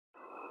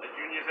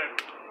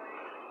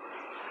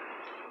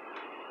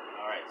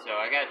Alright, so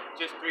I got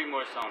just 3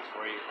 more songs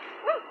for you,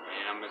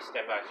 and I'm gonna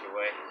step out your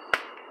way.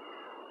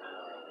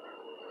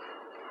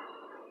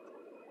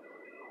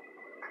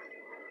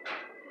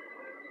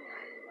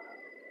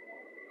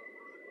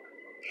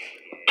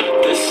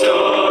 The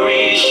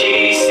story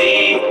she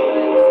seen.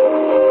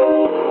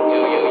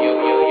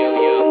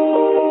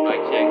 Yo.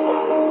 Mic check.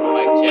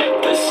 Mic check.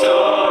 The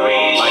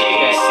story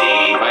she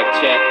seen. Mic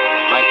check.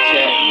 Mic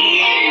check.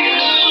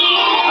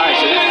 Alright,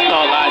 so this is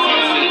called Lies in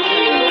the Sea.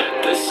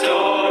 The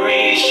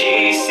story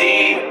she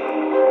seen.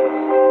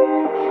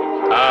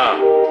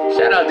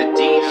 Shout out to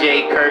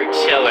DJ Kurt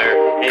Chiller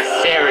in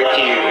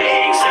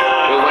Syracuse.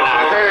 But when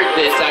I heard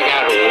this, I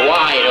got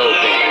wide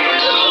open.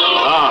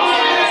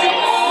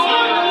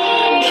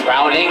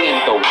 Drowning in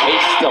the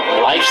waste of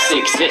life's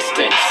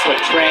existence,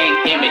 portraying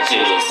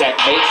images that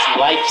makes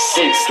life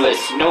senseless.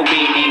 No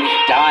meaning,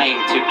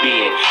 dying to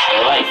be it.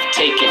 Life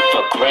taken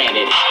for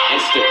granted.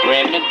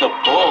 Instagramming the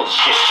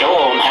bullshit, show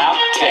them how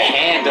to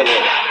handle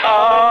it.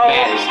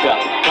 Mad as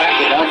duck,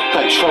 clapping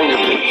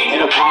uncontrollably.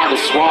 And upon the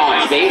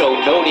swans, they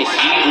don't notice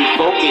ye.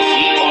 Refocus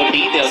ye on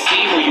me, they'll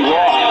see who you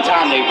are.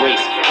 Time they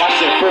waste, watch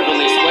their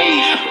frivolous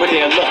ways, but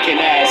they're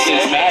looking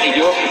asses. Mad at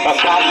your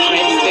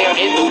accomplishments, they're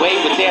in the way,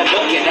 but they're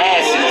looking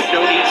asses. No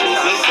need to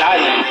be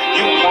silent.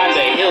 You climb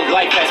the hill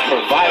life has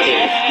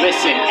provided.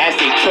 Listen as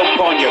they choke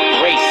on your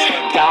grace,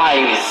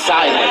 dying in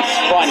silence.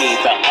 Funny,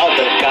 the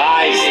other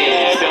guys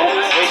is. Don't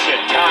waste your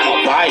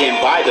time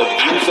abiding by the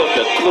views of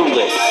the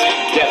clueless.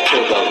 Death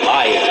to the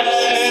liars.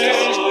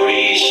 The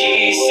story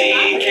she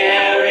seen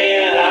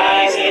carry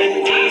lies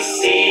in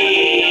deceit.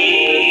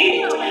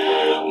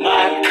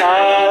 My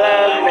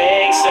color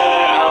makes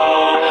her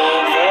overdose.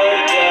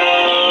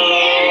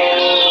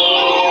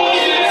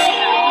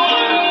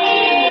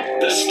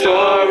 The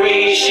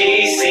story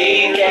she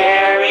seen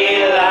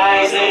carry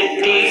lies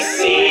in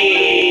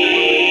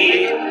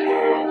deceit.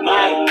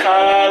 My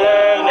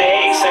color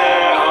makes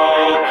her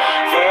overdose.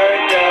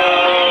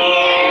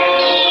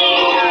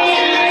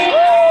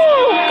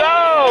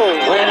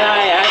 When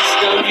I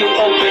ask of you,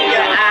 open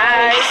your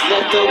eyes.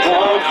 Let the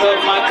warmth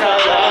of my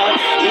color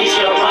ease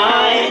your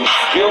mind.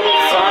 You'll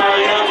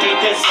find I'm deep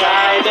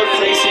inside the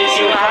places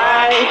you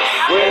hide,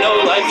 where no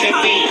light can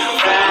be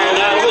found.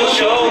 I will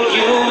show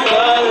you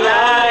the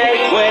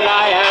light. When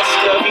I ask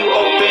of you,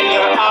 open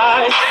your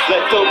eyes.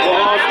 Let the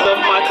warmth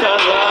of my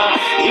color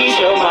ease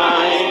your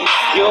mind.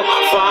 You'll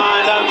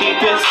find I'm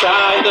deep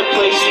inside the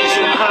places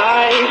you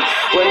hide,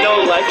 where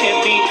no light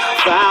can be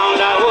found.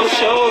 I will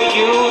show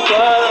you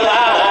the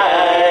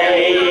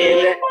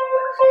light.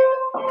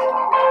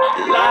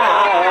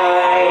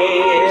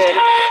 Light.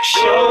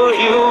 Show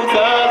you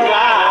the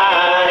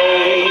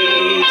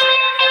light.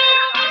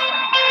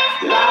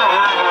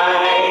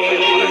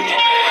 Light.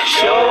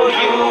 Show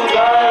you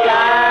the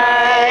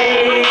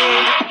light.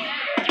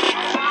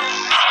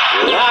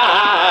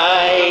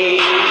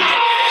 Light.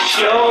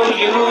 Show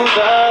you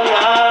the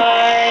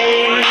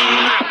light.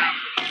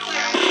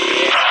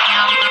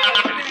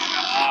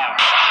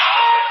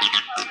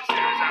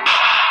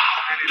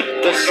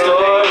 The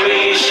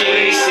story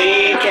she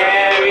seen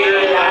carry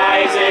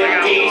lies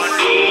and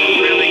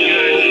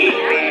deceit.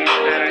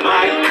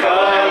 My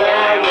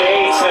color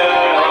makes her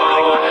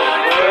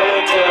overdose.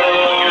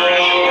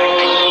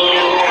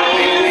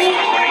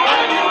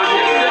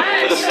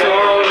 The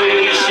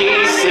story she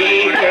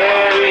seen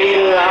carry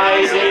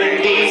lies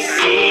and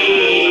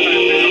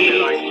deceit.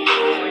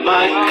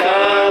 My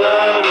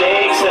color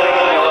makes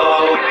her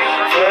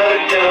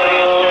overdose.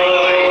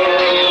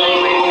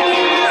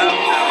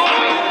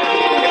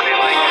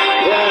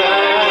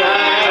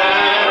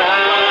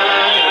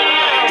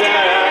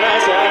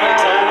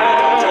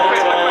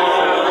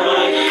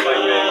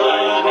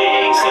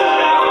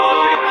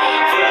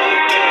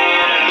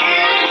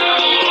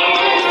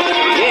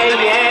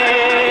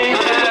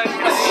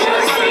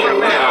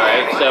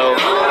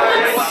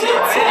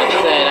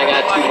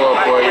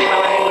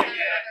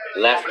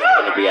 Left is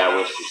gonna be I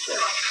Wish You Said.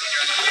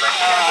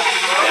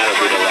 That'll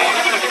be the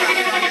last.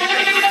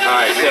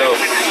 Alright, so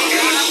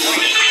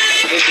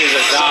this is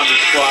a Zombie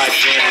Squad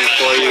jamming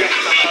for you.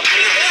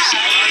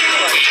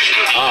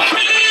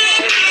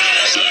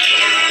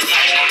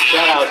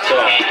 Shout out to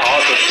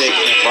Alta 6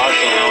 in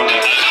Barcelona.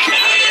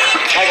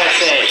 Like I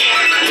said,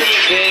 this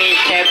is big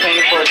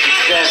campaign for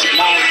success,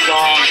 9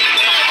 songs.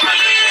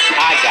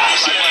 I got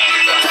it.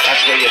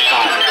 That's where you'll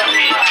find it for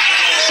me.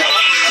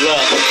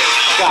 Look.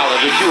 Scholar,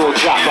 the jewel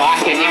dropper, I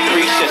can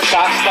increase your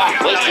stock. Stop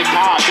wasting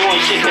time doing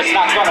shit that's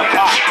not gonna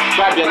pop.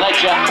 Grab your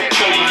ledger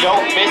so you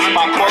don't miss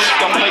my quotes.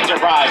 Don't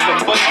plagiarize.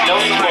 The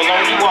footnotes will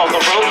learn you all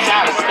the roads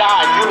how to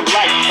slide through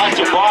life like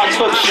your bar's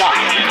hook shot.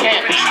 You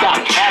can't be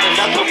stopped. Add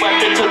another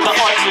weapon to the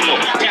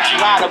arsenal. Teach you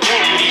how to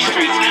move through these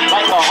streets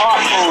like a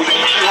harpoon.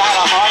 Teach you how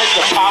to harness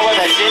the power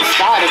that's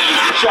inside of you.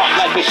 Sharp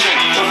like a shank,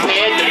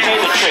 prepared to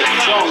penetrate.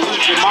 Don't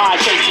lose your mind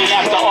chasing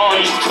after all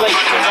these plates.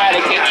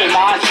 Eradicate the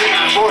nonsense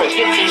before it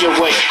gets in your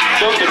way.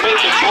 Don't debate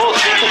the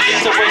bullshit, cause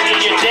it's a waste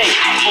of your day.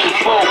 Move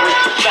forward,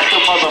 let the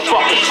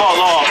motherfuckers fall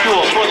off. You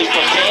are fully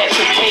prepared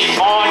to take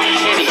on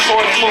any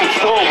course, move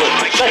forward.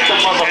 let the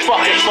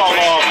motherfuckers fall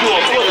off. You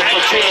are willing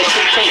for chance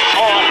to take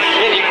on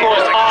any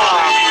course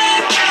on.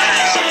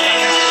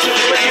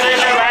 Put you in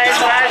the right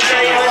spot,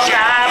 show you what's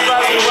top of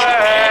the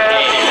world.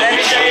 Let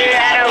me show you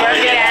how to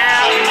work it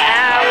out,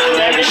 out.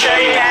 Let me show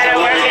you how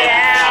to work it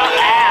out,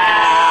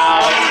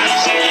 out.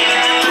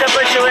 To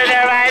put you in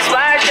the right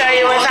spot, show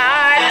you what's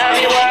hot of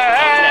the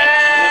world.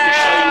 Let me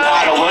show you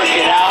how to work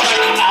it out,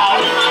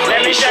 out.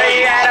 Let me show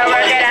you how to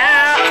work it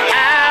out,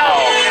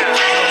 out.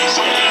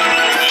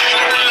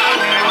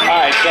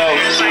 Alright, so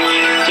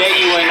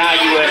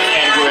J-U-N-I-U-S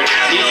N-word.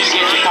 Need you to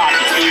get your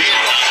constitution.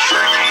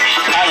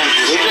 Challenge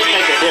you. We'll just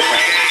make a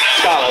difference.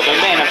 Scholar, the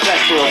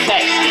manifesto of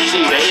text.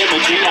 See the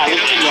imagery I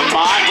leave in your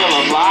mind will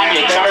align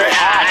your third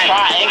eye.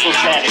 Triangle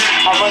status.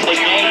 I run the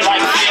game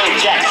like Phil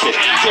Jackson.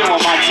 Here on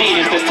my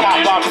G is the top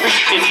I'm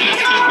reaching.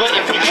 But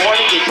if you want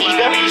it,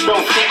 either.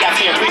 Don't think I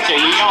can't reach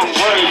it. Your young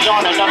words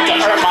aren't enough to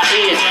earn my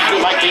ears. Feel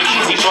like the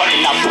easy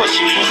button. I push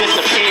you, you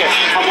disappear.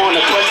 I'm on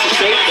a quest to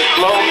shape the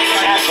flow.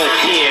 As a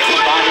deer,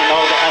 combining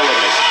all the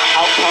elements.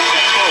 Outcome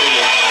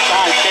victorious.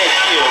 Sign that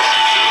skill.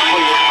 For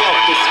yourself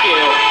the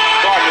skill.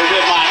 Starting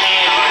with my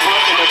hands,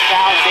 working the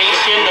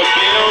foundation to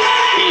build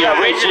the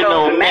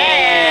original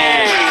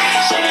man.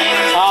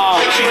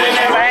 Put you in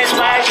the right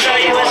spot, show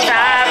you what's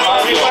top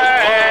of the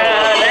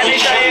world. Let me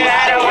show you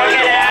how to work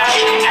it out,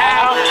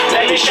 out.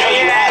 Let me show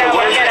you how to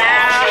work it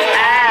out,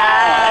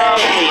 out.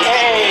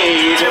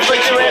 Hey, to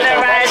put you in the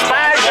right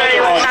spot, show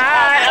you what's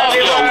hot of the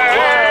world.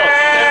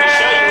 Let me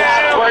show you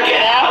how to work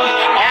it out,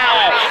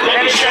 out. Let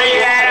me show you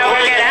how to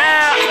work it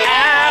out,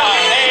 out.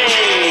 Hey,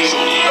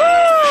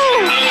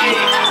 woo!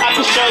 I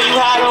can show you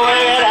how to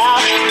work it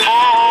out,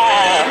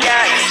 out.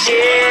 Got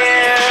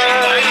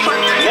skills.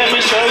 Let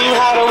me show you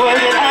how to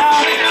work it out.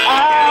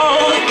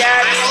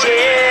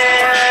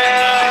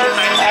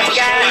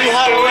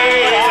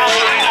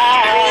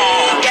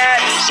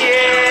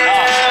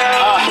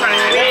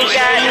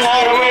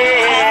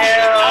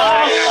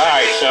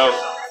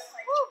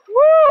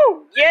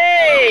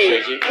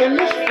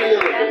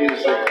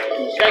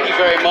 Thank you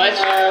very much.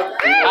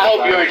 I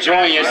hope you're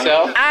enjoying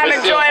yourself. I'm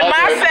enjoying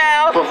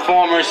myself.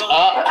 Performers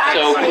up,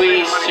 so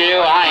please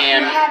chill. I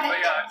am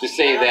to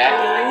say that.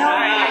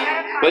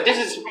 But this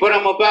is what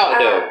I'm about,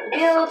 though.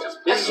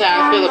 This is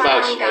how I feel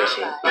about you. You know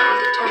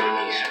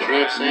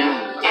what I'm saying?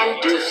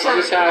 This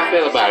is how I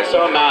feel about it.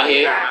 So I'm out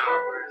here.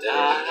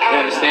 You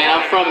understand?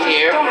 I'm from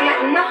here,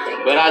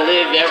 but I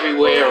live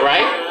everywhere,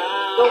 right?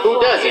 Who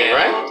doesn't,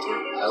 right?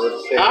 I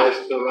would say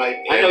that's the right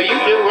thing. I know you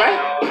do, right?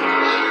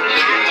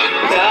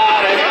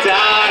 Da da da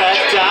da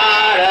da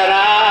da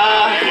da.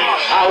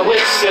 I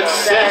wish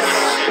success.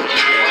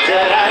 Da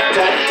da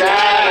da da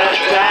da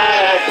da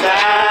da.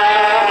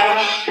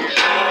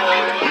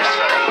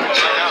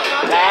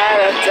 Da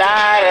da da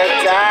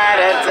da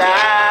da da.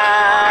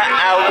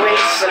 I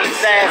wish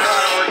success.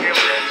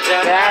 Da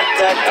da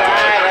da da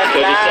da. So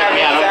just check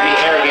me out. Don't be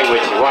arrogant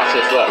with you. Watch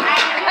this, look.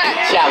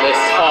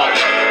 Chalice up.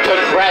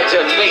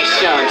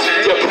 Congratulations.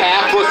 Your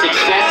path for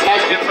success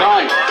has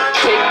begun.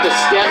 Take the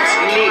steps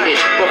needed.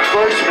 The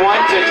first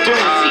one's a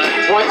doozy.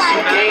 Once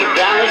you gain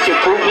balance, your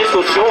movements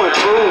will show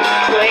improve.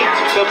 Play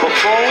the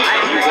buffoon,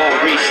 you won't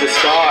reach the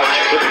stars.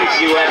 But keep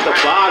you at the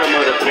bottom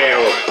of the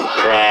barrel.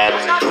 Crabs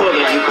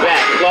pulling you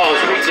back,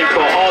 claws reaching for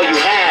all you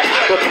have.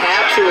 The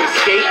path to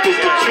escape is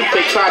the truth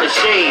they try to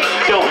shade.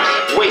 Don't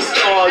waste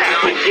all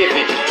you've been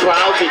given.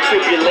 Trials and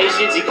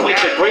tribulations equate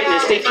to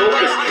greatness. Stay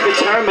focused,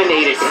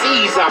 determinated,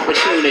 seize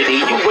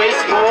opportunity. You waste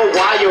more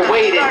while you're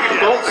waiting.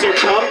 Don't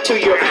succumb to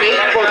your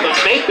fate for the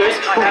fakers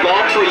who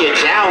long for your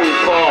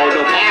downfall.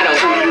 No matter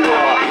who you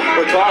are,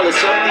 regardless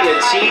of the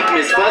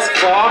achievements thus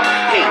far.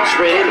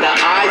 Hatred in the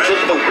eyes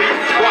of the weak.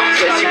 Watch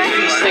as you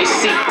feast, they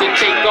seek to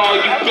take all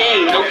you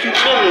gain. No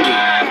humility.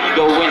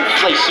 Ego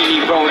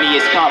inflation,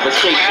 erroneous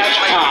conversation.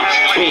 Time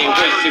being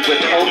wasted with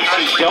hopes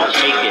you don't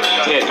make it.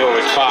 Their door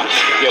is boxed.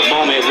 Your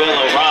moment will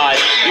arrive.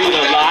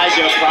 Utilize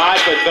your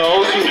pride for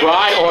those who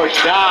ride or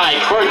die.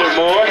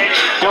 Furthermore,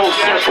 don't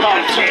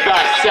succumb to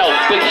thyself.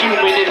 The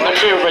human in the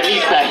mirror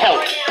needs the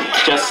help.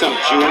 Just some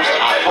juice,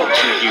 I hope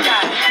you use.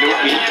 No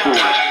be cool.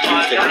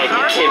 Use the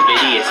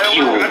negativity as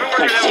fuel.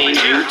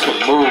 Continue to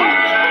move.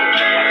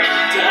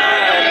 Da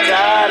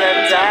da da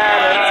da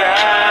da.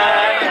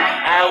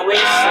 I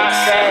wish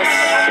success.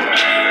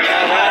 Da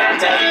da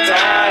da da da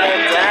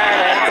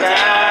da.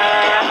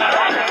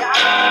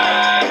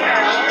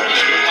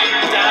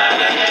 Da da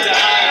da da da.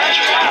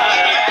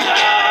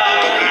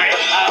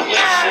 I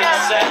wish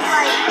success.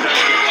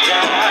 Da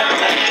da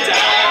da da.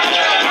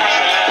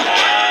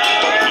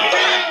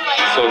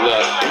 So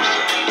look,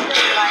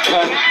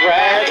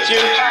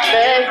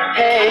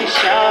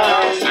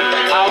 congratulations,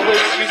 I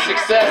wish you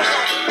success.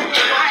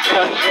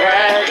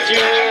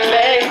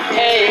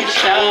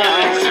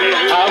 Congratulations,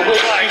 I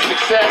wish you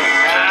success.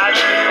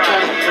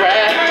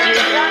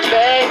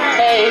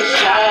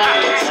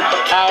 Congratulations,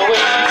 I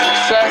wish you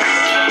success.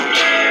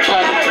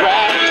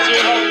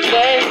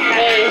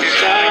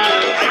 Congratulations,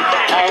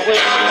 I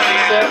wish you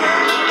success.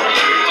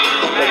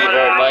 Thank you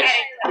very much.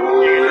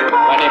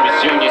 My name is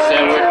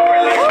Smmr.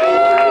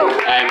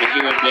 I am a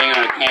human being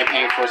on a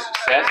campaign for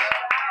success.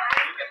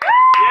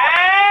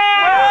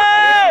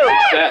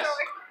 success.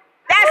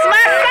 That's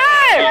my You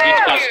son! beat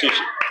the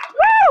Constitution.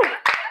 Woo!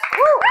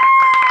 Woo!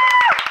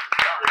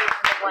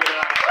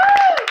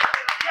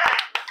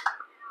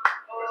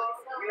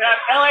 We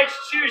have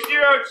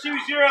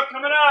LH2020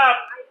 coming up.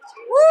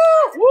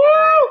 Woo!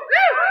 Woo!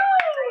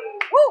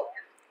 Woo!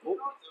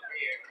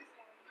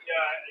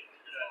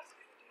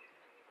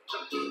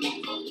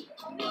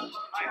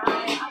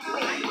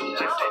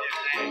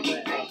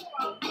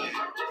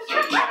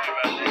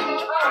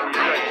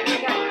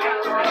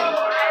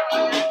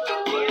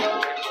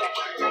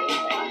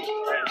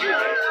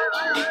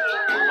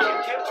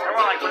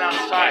 Everyone like went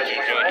outside. They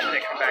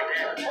come back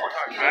in.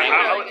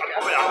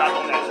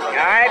 All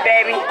right,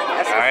 baby.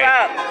 That's what's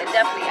up.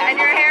 Definitely. And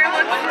your hair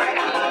looks great.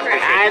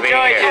 I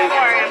enjoyed you. Don't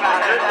worry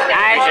about it.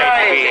 I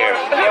enjoyed it.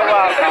 You're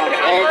welcome.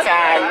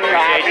 Anytime. You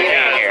know, I'll be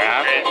here.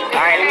 All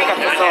right, let me cut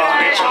this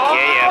off.